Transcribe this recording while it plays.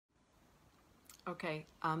Okay,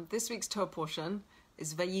 this week's Torah portion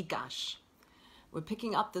is Vayigash. We're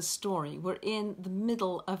picking up the story. We're in the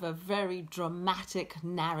middle of a very dramatic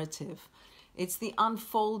narrative. It's the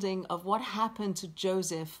unfolding of what happened to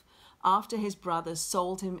Joseph after his brothers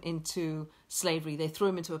sold him into slavery. They threw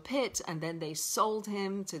him into a pit and then they sold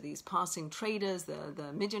him to these passing traders,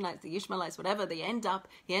 the Midianites, the Ishmaelites, whatever. He ends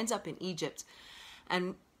up in Egypt.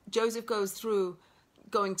 And Joseph goes through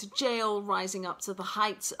going to jail, rising up to the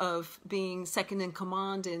heights of being second in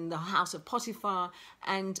command in the house of Potiphar.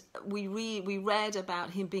 And we read about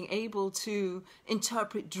him being able to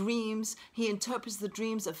interpret dreams. He interprets the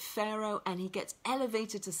dreams of Pharaoh and he gets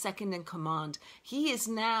elevated to second in command. He is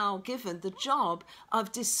now given the job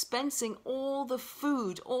of dispensing all the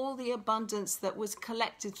food, all the abundance that was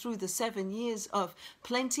collected through the 7 years of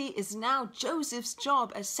plenty is now Joseph's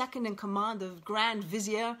job as second in command of Grand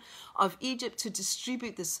Vizier of Egypt to distribute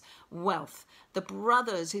this wealth.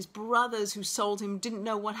 His brothers who sold him didn't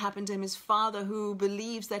know what happened to him. His father, who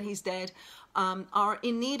believes that he's dead, are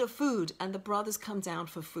in need of food, and the brothers come down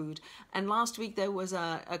for food. And last week there was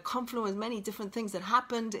a confluence of many different things that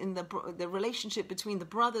happened in the relationship between the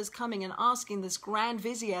brothers coming and asking this Grand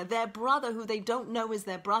Vizier, their brother, who they don't know is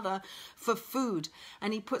their brother, for food.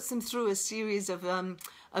 And he puts them through a series of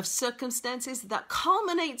circumstances that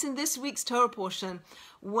culminates in this week's Torah portion,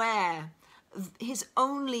 where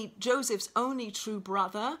Joseph's only true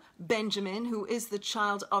brother, Benjamin, who is the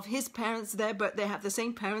child of his parents there, but they have the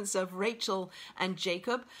same parents of Rachel and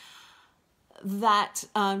Jacob, that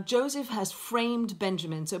Joseph has framed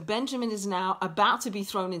Benjamin. So Benjamin is now about to be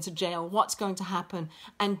thrown into jail. What's going to happen?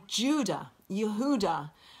 And Yehuda,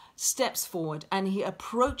 steps forward and he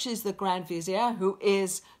approaches the Grand Vizier, who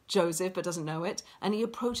is Joseph but doesn't know it, and he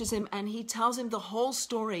approaches him and he tells him the whole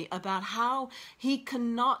story about how he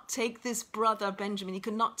cannot take this brother Benjamin, he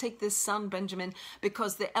cannot take this son Benjamin,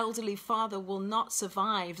 because the elderly father will not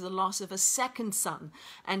survive the loss of a second son.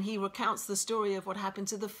 And he recounts the story of what happened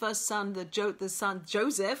to the first son, the son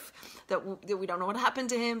Joseph, that we don't know what happened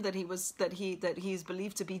to him, that he's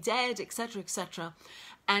believed to be dead, etc., etc.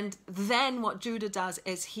 And then what Judah does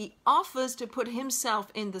is he offers to put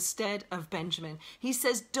himself in the stead of Benjamin. He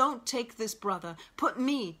says, don't take this brother,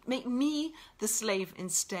 make me the slave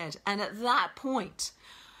instead. And at that point,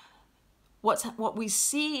 what we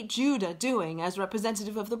see Judah doing as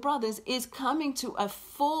representative of the brothers is coming to a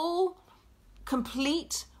full,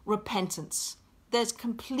 complete repentance. There's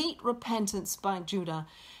complete repentance by Judah.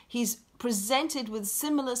 He's presented with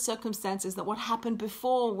similar circumstances that what happened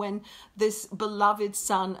before, when this beloved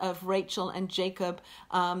son of Rachel and Jacob,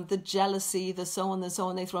 the jealousy, the so on,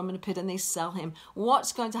 they throw him in a pit and they sell him.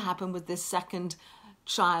 What's going to happen with this second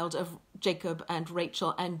child of Jacob and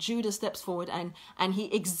Rachel? And Judah steps forward and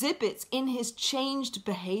he exhibits in his changed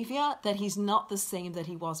behavior that he's not the same that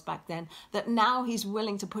he was back then, that now he's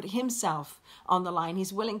willing to put himself on the line.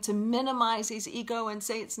 He's willing to minimize his ego and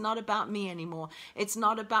say, it's not about me anymore. It's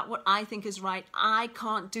not about what I think is right. I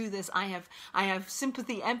can't do this. I have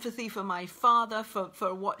sympathy, empathy for my father,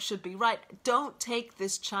 for what should be right. Don't take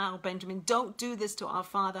this child, Benjamin. Don't do this to our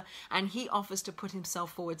father. And he offers to put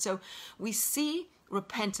himself forward. So we see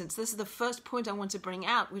repentance. This is the first point I want to bring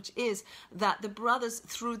out, which is that the brothers,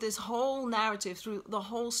 through this whole narrative, through the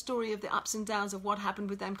whole story of the ups and downs of what happened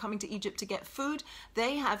with them coming to Egypt to get food,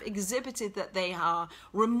 they have exhibited that they are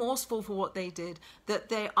remorseful for what they did, that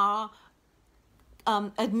they are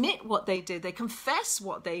admit what they did, they confess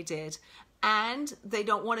what they did, and they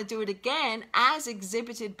don't want to do it again, as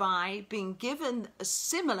exhibited by being given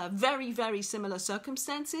similar, very, very similar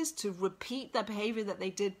circumstances to repeat the behavior that they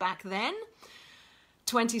did back then,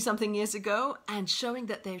 20-something years ago, and showing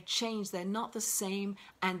that they've changed. They're not the same,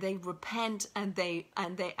 and they repent, and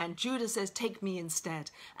Judah says, take me instead.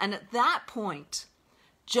 And at that point,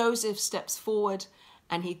 Joseph steps forward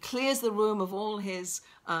and he clears the room of all his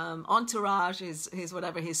entourage, his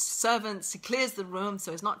servants. He clears the room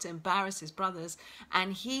so as not to embarrass his brothers,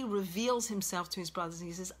 and he reveals himself to his brothers.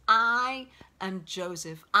 He says, I am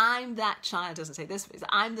Joseph. I'm that child. Doesn't say this, but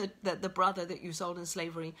I'm the brother that you sold in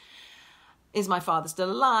slavery. Is my father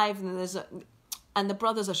still alive? And the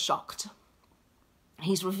brothers are shocked.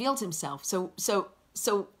 He's revealed himself. So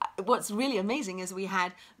what's really amazing is we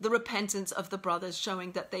had the repentance of the brothers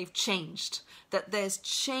showing that they've changed, that there's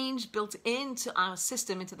change built into our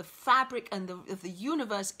system, into the fabric of the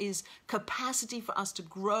universe is capacity for us to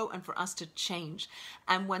grow and for us to change.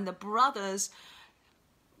 And when the brothers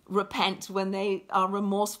repent, when they are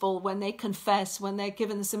remorseful, when they confess, when they're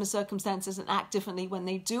given the similar circumstances and act differently, when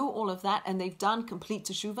they do all of that and they've done complete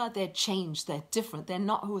teshuvah, they're changed, they're different, they're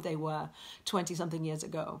not who they were 20-something years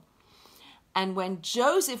ago. And when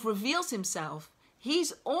Joseph reveals himself,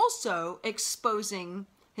 he's also exposing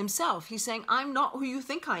himself. He's saying, I'm not who you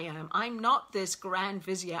think I am. I'm not this grand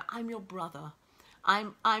vizier. I'm your brother.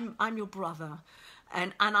 I'm your brother.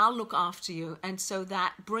 And I'll look after you. And so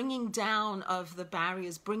that bringing down of the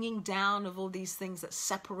barriers, bringing down of all these things that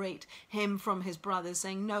separate him from his brothers,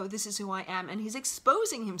 saying, no, this is who I am. And he's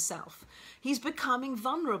exposing himself. He's becoming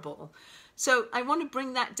vulnerable. So I want to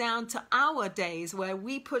bring that down to our days where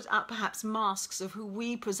we put up perhaps masks of who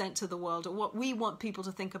we present to the world, or what we want people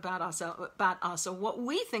to think about us, or what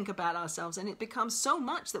we think about ourselves. And it becomes so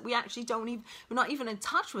much that we actually we're not even in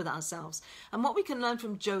touch with ourselves. And what we can learn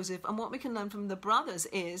from Joseph and what we can learn from the brothers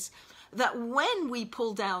is that when we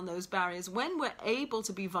pull down those barriers, when we're able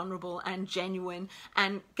to be vulnerable and genuine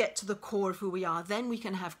and get to the core of who we are, then we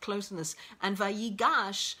can have closeness. And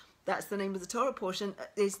Vayigash, that's the name of the Torah portion,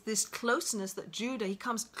 is this closeness that Judah, he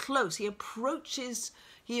comes close. He approaches,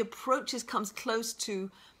 comes close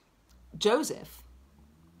to Joseph.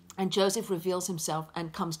 And Joseph reveals himself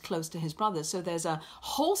and comes close to his brothers. So there's a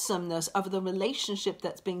wholesomeness of the relationship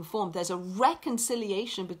that's being formed. There's a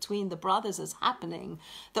reconciliation between the brothers that's happening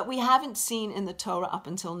that we haven't seen in the Torah up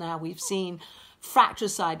until now. We've seen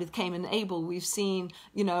fratricide with Cain and Abel. We've seen,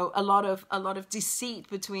 a lot of deceit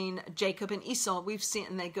between Jacob and Esau. We've seen,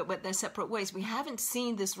 and they go their separate ways. We haven't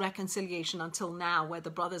seen this reconciliation until now, where the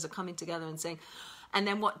brothers are coming together and saying. And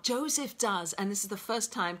then what Joseph does, and this is the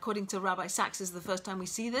first time, according to Rabbi Sachs, this is the first time we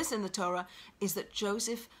see this in the Torah, is that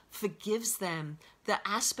Joseph forgives them. The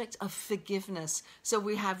aspect of forgiveness. So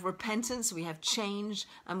we have repentance, we have change,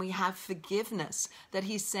 and we have forgiveness. That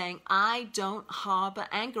he's saying, I don't harbor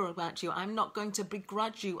anger about you. I'm not going to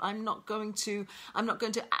begrudge you. I'm not going to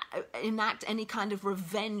enact any kind of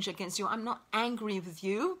revenge against you. I'm not angry with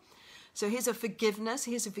you. So here's a forgiveness.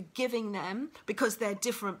 Here's a forgiving them because they're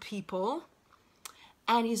different people.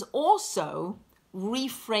 And he's also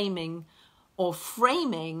reframing or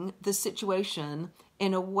framing the situation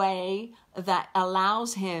in a way that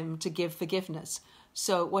allows him to give forgiveness.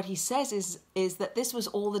 So what he says is that this was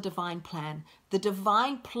all the divine plan. The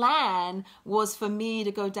divine plan was for me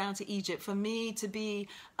to go down to Egypt, for me to be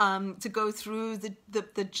to go through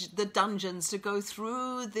the dungeons, to go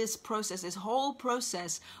through this process. This whole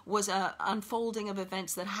process was an unfolding of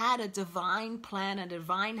events that had a divine plan, a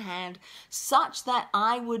divine hand, such that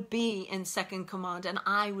I would be in second command, and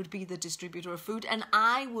I would be the distributor of food, and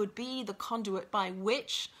I would be the conduit by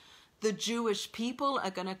which the Jewish people are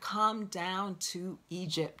going to come down to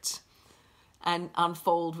Egypt and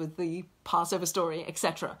unfold with the Passover story,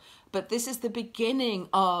 etc. But this is the beginning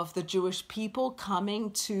of the Jewish people coming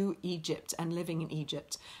to Egypt and living in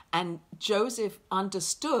Egypt. And Joseph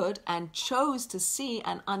understood and chose to see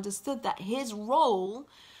and understood that his role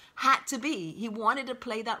had to be. He wanted to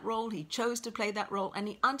play that role. He chose to play that role. And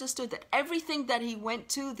he understood that everything that he went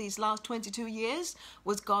to these last 22 years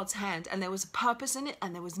was God's hand. And there was a purpose in it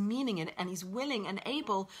and there was meaning in it. And he's willing and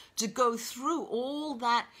able to go through all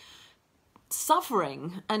that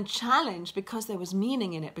suffering and challenge because there was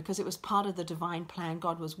meaning in it, because it was part of the divine plan.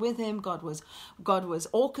 God was with him. God was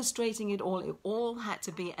orchestrating it all. It all had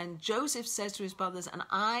to be. And Joseph says to his brothers,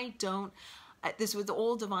 this was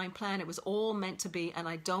all divine plan. It was all meant to be. And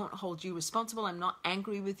I don't hold you responsible. I'm not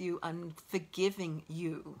angry with you. I'm forgiving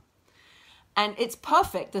you. And it's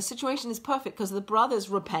perfect. The situation is perfect because the brothers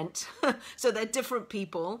repent. So they're different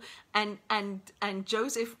people. And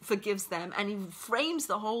Joseph forgives them. And he frames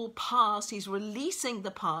the whole past. He's releasing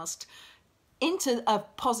the past into a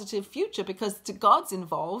positive future because to God's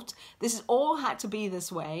involved. This is all had to be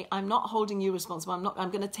this way. I'm not holding you responsible.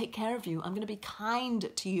 I'm going to take care of you. I'm going to be kind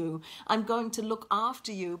to you. I'm going to look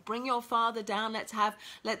after you. Bring your father down.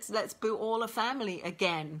 Let's be all a family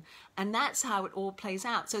again. And that's how it all plays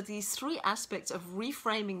out. So these three aspects of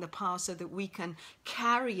reframing the past so that we can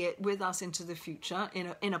carry it with us into the future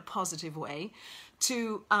in a positive way,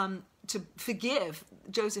 to forgive,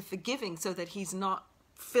 Joseph forgiving so that he's not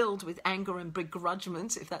filled with anger and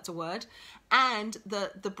begrudgment, if that's a word, and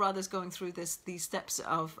the brothers going through these steps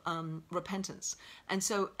of repentance. And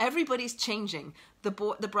so everybody's changing. The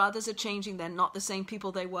brothers are changing. They're not the same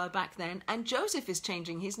people they were back then. And Joseph is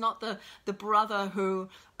changing. He's not the brother who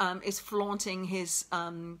is flaunting his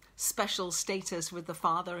special status with the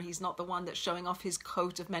father. He's not the one that's showing off his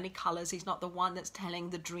coat of many colors. He's not the one that's telling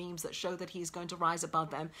the dreams that show that he's going to rise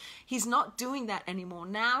above them. He's not doing that anymore.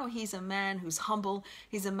 Now he's a man who's humble.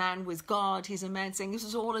 He's a man with God. He's a man saying, this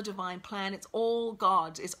is all a divine plan. It's all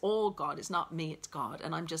God. It's all God. It's not me. It's God.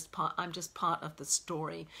 And I'm just part of the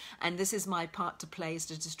story. And this is my part to place,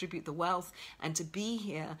 to distribute the wealth, and to be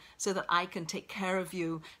here so that I can take care of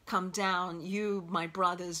you. Come down, you, my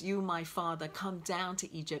brothers, you, my father, come down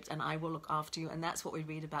to Egypt and I will look after you. And that's what we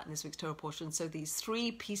read about in this week's Torah portion. So these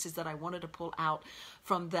three pieces that I wanted to pull out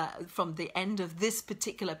from the end of this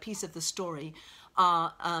particular piece of the story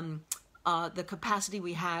are the capacity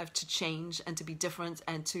we have to change and to be different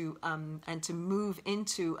and to move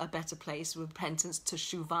into a better place, repentance, to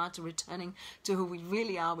shuvah, to returning to who we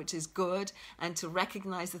really are, which is good, and to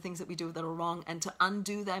recognize the things that we do that are wrong and to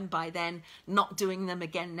undo them by then not doing them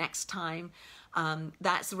again next time.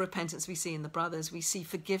 That's the repentance we see in the brothers. We see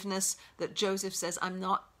forgiveness, that Joseph says, I'm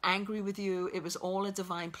not angry with you. It was all a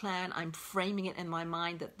divine plan. I'm framing it in my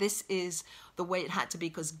mind that this is the way it had to be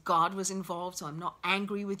because God was involved. So I'm not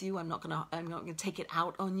angry with you. I'm not going to take it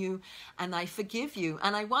out on you. And I forgive you.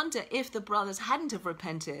 And I wonder if the brothers hadn't have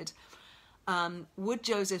repented, would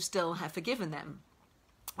Joseph still have forgiven them?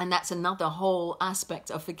 And that's another whole aspect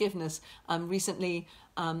of forgiveness. Recently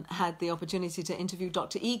had the opportunity to interview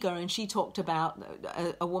Dr. Eger, and she talked about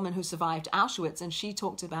a woman who survived Auschwitz, and she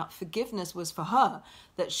talked about forgiveness was for her,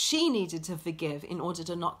 that she needed to forgive in order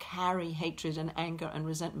to not carry hatred and anger and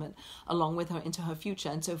resentment along with her into her future.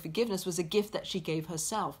 And so forgiveness was a gift that she gave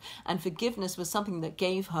herself, and forgiveness was something that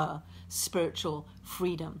gave her spiritual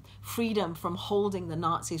freedom from holding the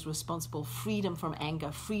Nazis responsible, freedom from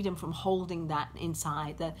anger, freedom from holding that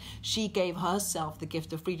inside, that she gave herself the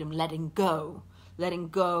gift of freedom, letting go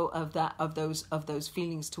of those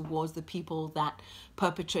feelings towards the people that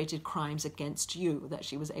perpetrated crimes against you, that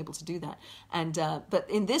she was able to do that. And but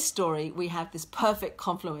in this story, we have this perfect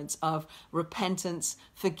confluence of repentance,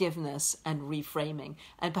 forgiveness, and reframing.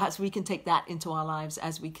 And perhaps we can take that into our lives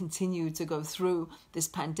as we continue to go through this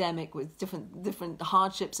pandemic with different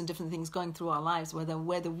hardships and different things going through our lives, whether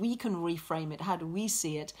we can reframe it. How do we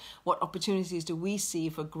see it? What opportunities do we see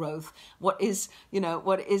for growth? What is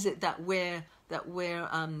it that we're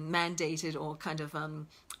mandated or kind of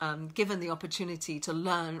given the opportunity to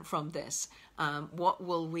learn from this? What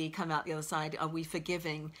will we come out the other side? Are we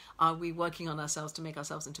forgiving? Are we working on ourselves to make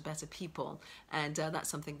ourselves into better people? And that's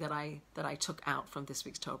something that I took out from this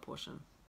week's Torah portion.